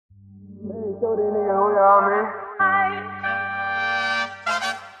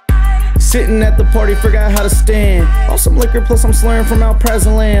Sitting at the party, forgot how to stand. Off some liquor, plus I'm slurring from Mount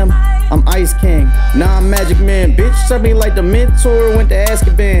Present Lamb. I'm Ice King, nah I'm Magic Man. Bitch, suck me like the mentor, went to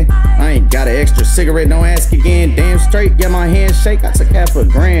Azkaban. I ain't got an extra cigarette, don't ask again. Damn straight, yeah my hands shake, I took half a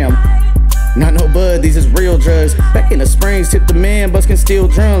gram. Not no bud, these is real drugs. Back in the Springs, tip the man, buskin' steel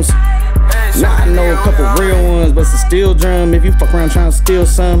drums. Now I know a couple real ones, but it's a steel drum. If you fuck around trying to steal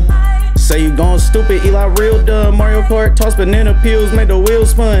some, say you gone stupid, Eli real dumb. Mario Kart, toss banana peels, made the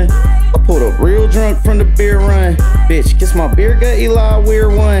wheels spun. I pulled up real drunk from the beer run. Bitch, kiss my beer gut, Eli,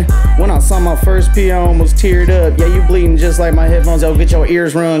 weird one. When I saw my first pee, I almost teared up. Yeah, you bleeding just like my headphones, yo, get your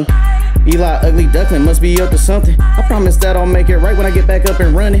ears rung. Eli, ugly duckling, must be up to something. I promise that I'll make it right when I get back up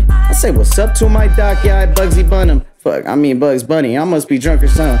and running. I say what's up to my doc, yeah, I Bugsy Bunham. Fuck, I mean Bugs Bunny, I must be drunk or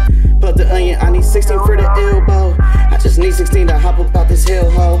something. But the onion, I need 16 for the elbow. I just need 16 to hop up out this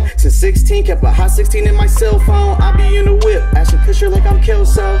hellhole. Since 16, kept a hot 16 in my cell phone. I be in the whip, Ashton Kutcher like I'm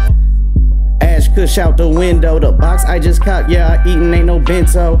Kelso. Ash Kush out the window, the box I just caught, yeah, I eatin' ain't no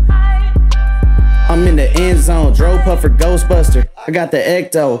bento. I'm in the end zone, drove puff for Ghostbuster. I got the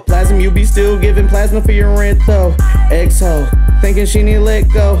ecto, plasm, you be still giving plasma for your rent though. Exo, thinking she need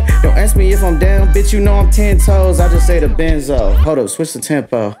let go. Don't ask me if I'm down, bitch, you know I'm 10 toes. I just say the benzo, hold up, switch the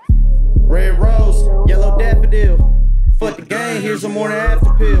tempo. Red rose, yellow daffodil. Fuck the game, here's a morning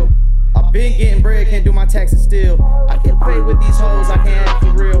after pill. I been getting bread, can't do my taxes still. I get paid with these hoes, I can't act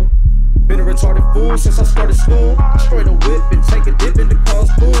for real. Been a retarded fool since I started school. Destroy the whip and take a dip in the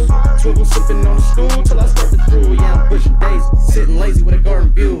cause fools. Swivel sipping on the stool till I start to drool. Yeah, I'm pushing daisies, sitting lazy with a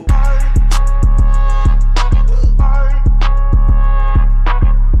garden view.